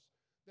house,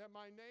 that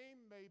my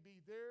name may be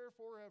there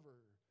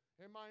forever,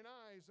 and mine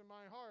eyes and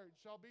my heart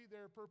shall be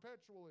there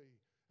perpetually.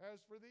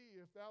 As for thee,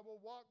 if thou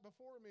wilt walk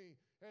before me,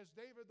 as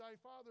David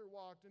thy father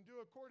walked, and do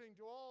according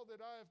to all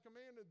that I have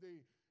commanded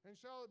thee, and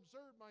shall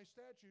observe my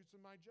statutes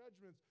and my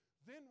judgments,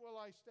 then will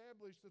I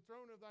establish the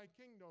throne of thy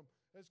kingdom,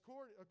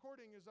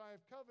 according as I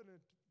have covenanted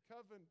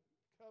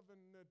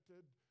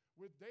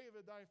with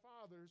David thy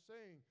father,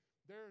 saying,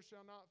 there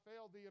shall not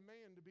fail thee a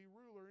man to be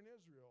ruler in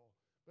Israel.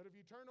 But if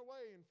you turn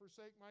away and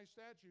forsake my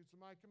statutes and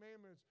my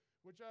commandments,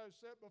 which I have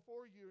set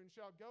before you, and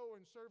shall go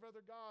and serve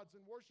other gods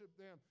and worship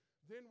them,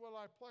 then will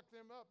I pluck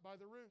them up by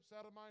the roots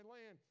out of my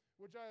land,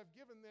 which I have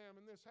given them,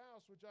 in this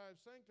house which I have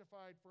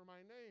sanctified for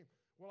my name,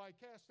 will I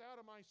cast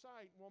out of my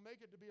sight, and will make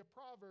it to be a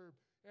proverb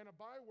and a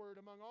byword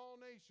among all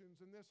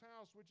nations. And this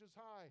house which is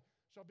high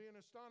shall be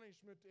an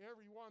astonishment to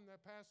every one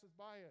that passeth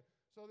by it,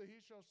 so that he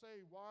shall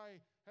say,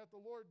 why hath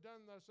the Lord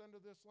done thus unto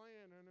this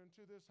land and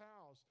unto this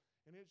house?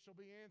 And it shall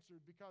be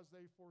answered, because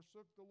they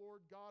forsook the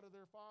Lord God of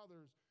their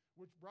fathers,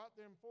 which brought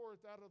them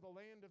forth out of the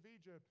land of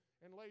Egypt,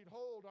 and laid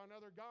hold on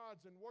other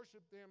gods, and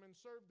worshipped them, and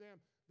served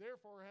them.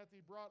 Therefore hath he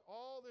brought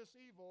all this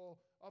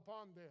evil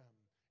upon them.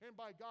 And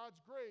by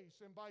God's grace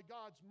and by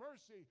God's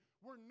mercy,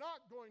 we're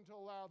not going to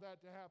allow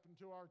that to happen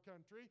to our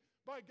country.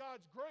 By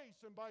God's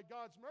grace and by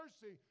God's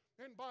mercy,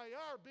 and by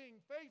our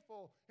being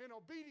faithful and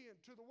obedient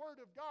to the Word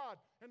of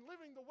God, and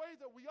living the way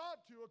that we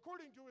ought to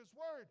according to His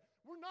Word,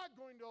 we're not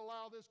going to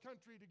allow this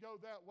country to go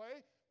that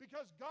way,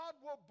 because God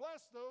will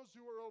bless those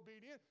who are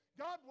obedient.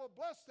 God will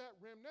bless that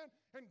remnant,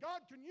 and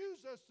God can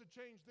use us to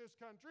change this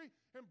country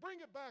and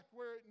bring it back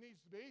where it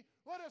needs to be.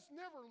 Let us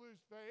never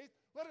lose faith.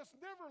 Let us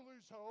never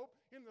lose hope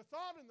in the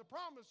thought and the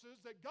promises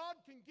that God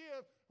can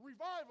give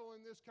revival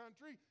in this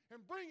country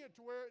and bring it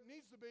to where it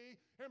needs to be,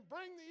 and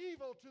bring the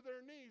evil to their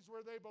knees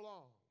where they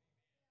belong.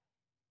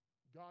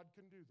 God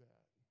can do that.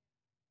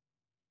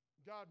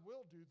 God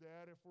will do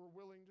that if we're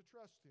willing to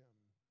trust Him.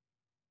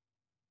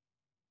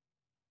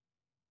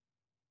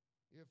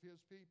 If His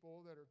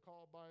people that are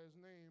called by His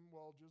name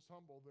will just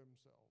humble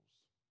themselves.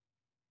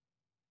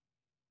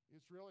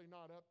 It's really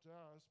not up to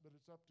us, but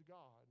it's up to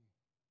God.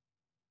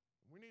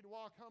 We need to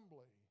walk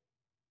humbly.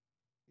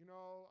 You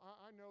know,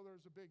 I know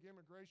there's a big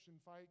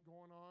immigration fight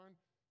going on,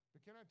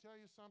 but can I tell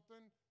you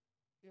something?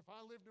 If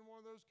I lived in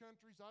one of those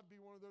countries, I'd be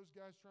one of those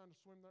guys trying to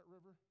swim that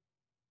river.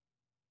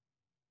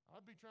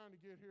 I'd be trying to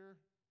get here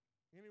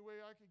any way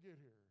I could get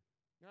here.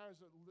 Now,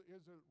 is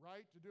it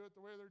right to do it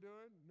the way they're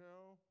doing?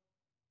 No.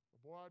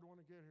 But boy, I'd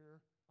want to get here.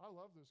 I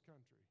love this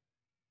country.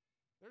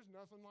 There's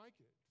nothing like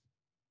it.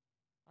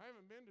 I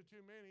haven't been to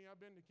too many.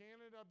 I've been to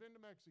Canada. I've been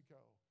to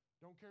Mexico.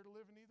 Don't care to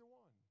live in either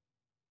one.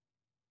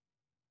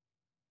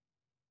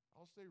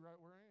 I'll stay right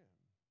where I am.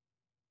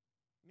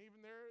 And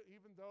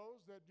even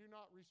those that do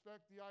not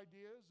respect the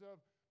ideas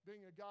of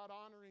being a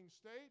God-honoring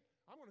state,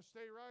 I'm going to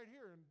stay right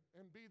here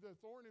and be the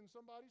thorn in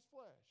somebody's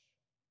flesh.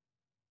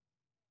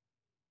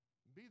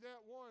 Be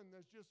that one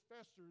that just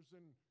festers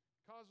and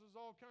causes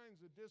all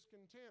kinds of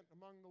discontent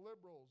among the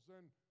liberals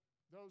and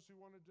those who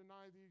want to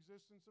deny the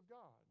existence of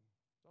God.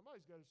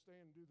 Somebody's got to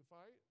stand and do the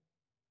fight.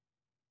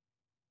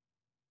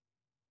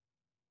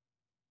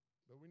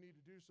 But we need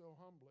to do so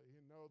humbly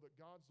and know that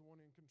God's the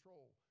one in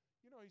control.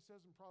 You know, he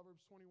says in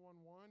Proverbs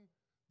 21:1,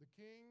 the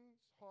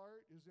king's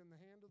heart is in the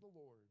hand of the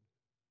Lord.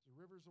 As the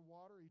rivers of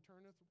water, he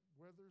turneth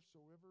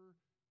whithersoever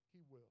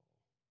he will.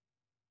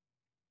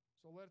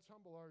 So let's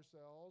humble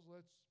ourselves.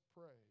 Let's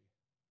pray.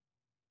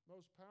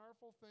 Most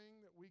powerful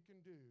thing that we can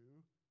do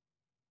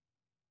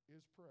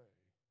is pray.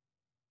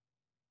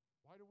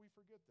 Why do we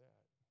forget that?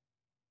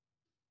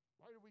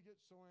 Why do we get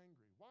so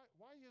angry?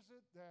 Why is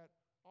it that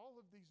all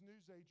of these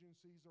news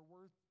agencies are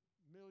worth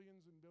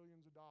millions and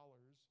billions of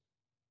dollars?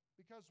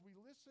 Because we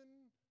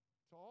listen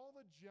to all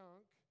the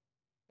junk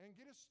and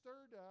get us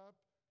stirred up,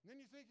 and then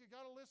you think you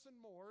got to listen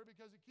more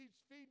because it keeps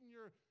feeding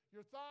your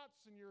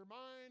thoughts and your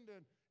mind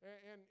and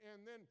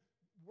then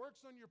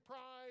works on your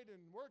pride and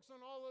works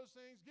on all those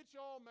things, gets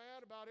you all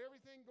mad about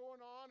everything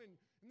going on, and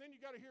then you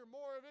got to hear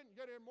more of it, and you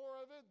got to hear more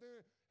of it,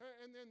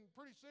 and then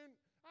pretty soon,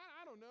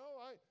 I don't know,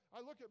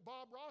 I look at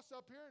Bob Ross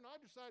up here and I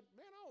decide,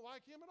 man, I don't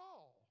like him at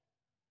all.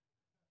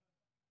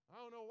 I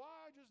don't know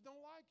why, I just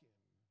don't like him.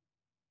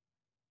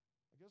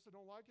 I guess I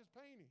don't like his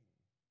painting.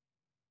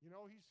 You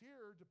know, he's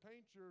here to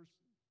paint your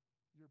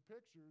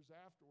pictures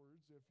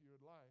afterwards if you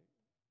would like.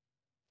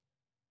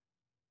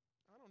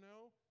 I don't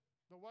know.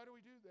 But why do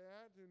we do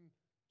that? And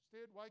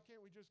instead, why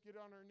can't we just get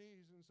on our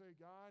knees and say,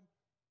 God,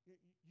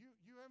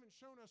 you haven't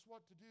shown us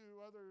what to do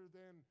other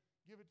than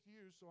give it to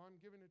you, so I'm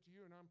giving it to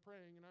you and I'm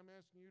praying and I'm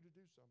asking you to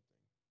do something.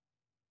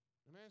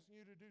 I'm asking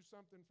you to do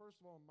something, first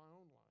of all, in my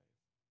own life.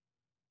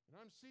 And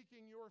I'm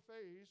seeking your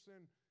face,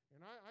 and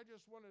I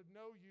just want to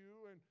know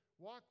you and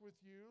walk with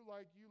you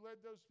like you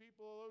led those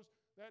people,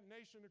 that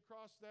nation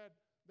across that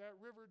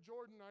river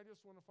Jordan. I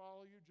just want to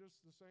follow you just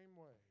the same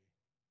way.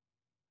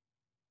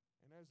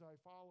 And as I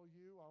follow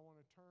you, I want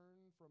to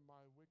turn from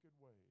my wicked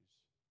ways.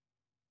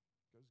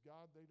 Because,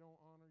 God, they don't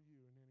honor you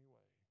in any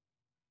way.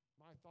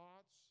 My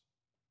thoughts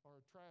are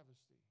a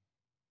travesty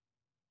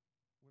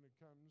when it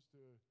comes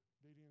to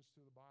obedience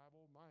to the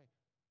Bible. My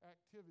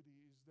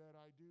activities that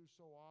I do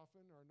so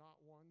often are not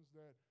ones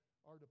that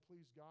are to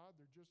please God.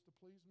 They're just to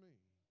please me.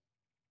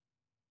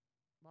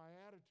 My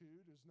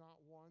attitude is not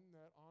one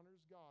that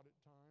honors God at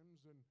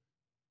times. And,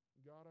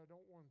 God, I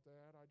don't want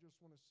that. I just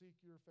want to seek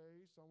your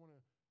face. I want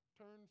to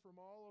turn from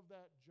all of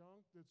that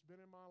junk that's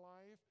been in my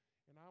life,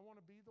 and I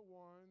want to be the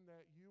one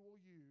that you will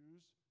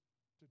use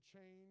to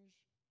change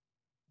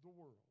the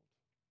world.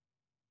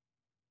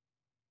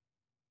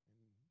 And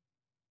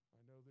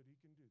I know that he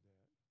can do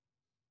that.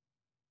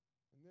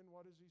 And then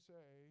what does he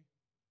say?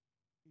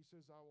 He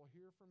says, I will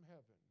hear from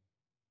heaven.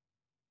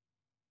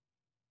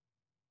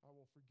 I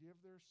will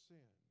forgive their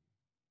sin.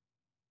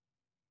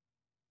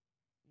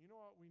 You know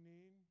what we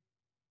need?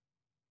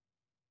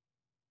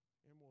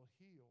 And will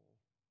heal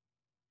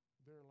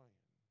their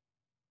land.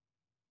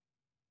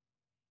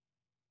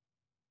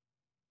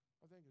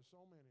 I think of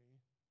so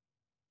many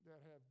that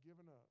have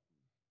given up.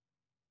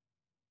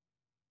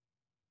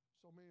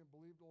 So many have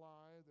believed a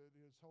lie that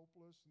it's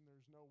hopeless and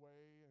there's no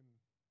way, and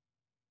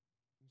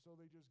so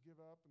they just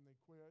give up and they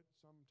quit.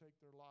 Some take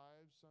their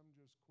lives, some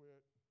just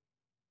quit.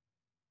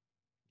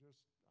 Just,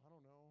 I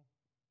don't know,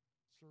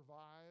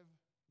 survive,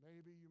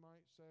 maybe you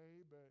might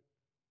say, but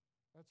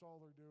that's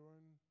all they're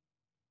doing.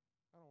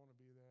 I don't want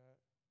to be that.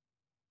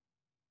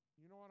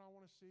 You know what I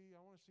want to see?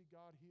 I want to see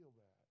God heal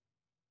that.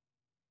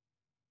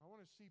 I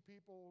want to see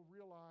people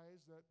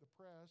realize that the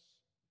press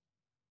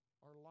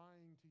are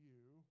lying to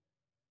you,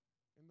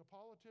 and the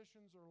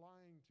politicians are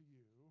lying to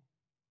you,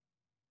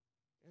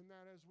 and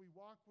that as we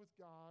walk with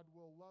God,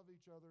 we'll love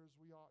each other as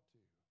we ought to.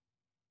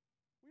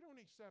 We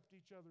don't accept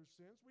each other's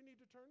sins. We need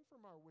to turn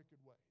from our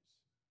wicked ways.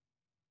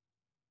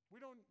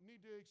 We don't need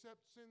to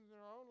accept sins in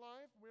our own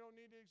life. We don't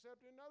need to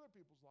accept it in other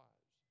people's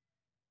lives.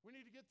 We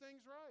need to get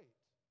things right.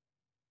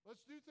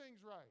 Let's do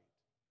things right.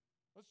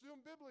 Let's do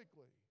them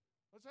biblically.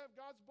 Let's have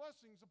God's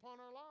blessings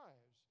upon our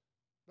lives.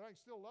 But I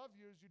can still love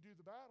you as you do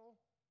the battle.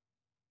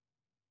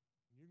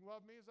 You can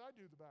love me as I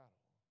do the battle.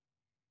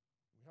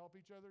 We help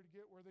each other to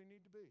get where they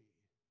need to be.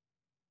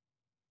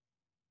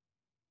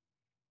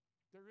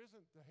 There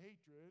isn't the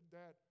hatred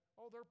that,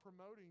 oh, they're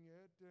promoting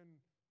it,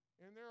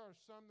 and there are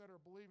some that are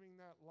believing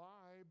that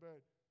lie,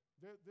 but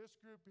this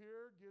group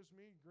here gives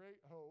me great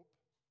hope.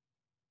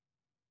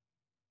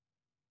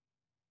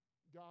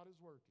 God is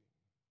working.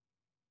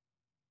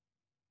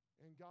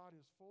 And God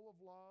is full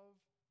of love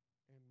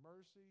and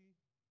mercy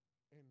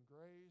and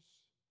grace,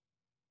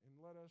 and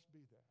let us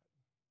be that.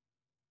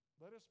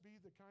 Let us be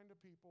the kind of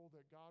people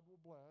that God will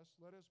bless.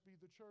 Let us be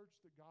the church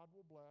that God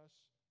will bless.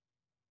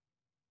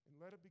 And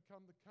let it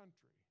become the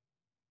country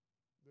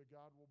that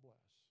God will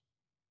bless.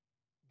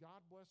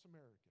 God bless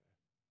America.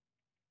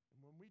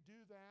 And when we do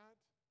that,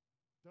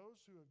 those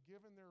who have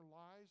given their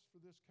lives for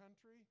this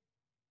country,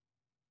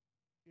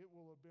 it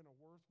will have been a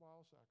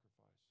worthwhile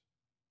sacrifice.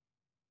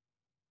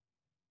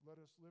 Let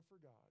us live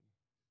for God,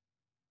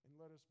 and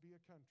let us be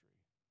a country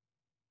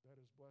that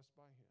is blessed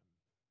by him.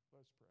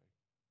 Let's pray.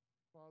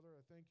 Father,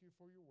 I thank you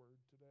for your word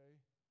today.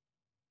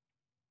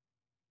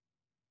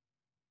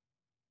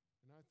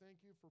 And I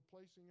thank you for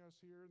placing us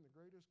here in the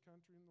greatest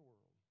country in the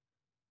world.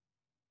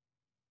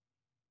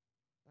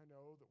 I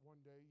know that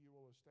one day you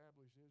will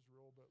establish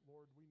Israel, but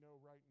Lord, we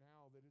know right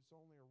now that it's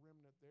only a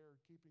remnant there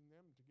keeping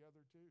them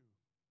together too.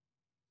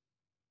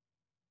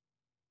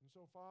 And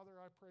so, Father,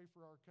 I pray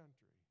for our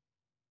country.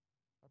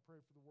 I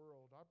pray for the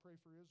world. I pray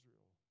for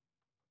Israel.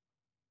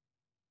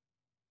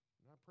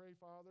 And I pray,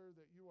 Father,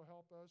 that you will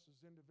help us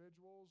as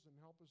individuals and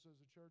help us as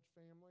a church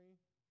family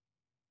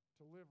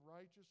to live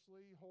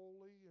righteously,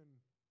 holy, and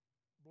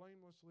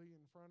blamelessly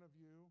in front of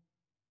you.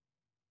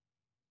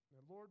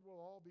 And Lord,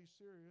 we'll all be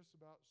serious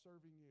about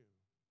serving you.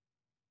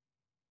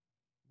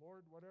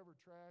 Lord, whatever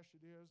trash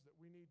it is that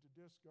we need to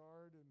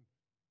discard and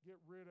get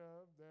rid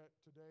of, that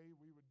today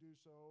we would do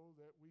so,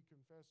 that we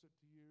confess it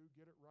to you,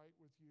 get it right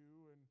with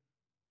you, and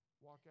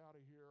walk out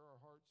of here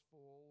our hearts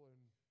full and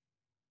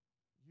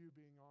you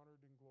being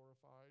honored and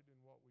glorified in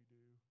what we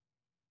do.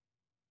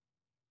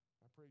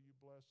 I pray you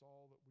bless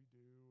all that we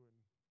do, and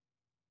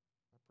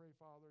I pray,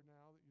 Father,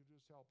 now that you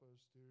just help us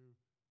to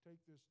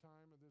take this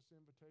time of this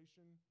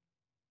invitation,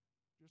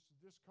 just to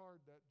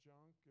discard that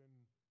junk and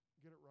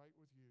get it right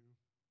with you.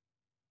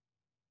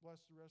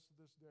 Bless the rest of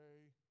this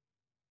day,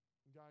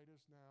 and guide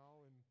us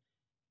now, and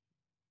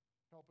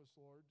help us,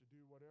 Lord, to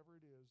do whatever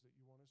it is that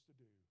you want us to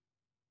do.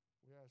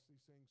 We ask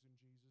these things in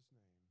Jesus'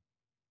 name.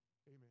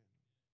 Amen.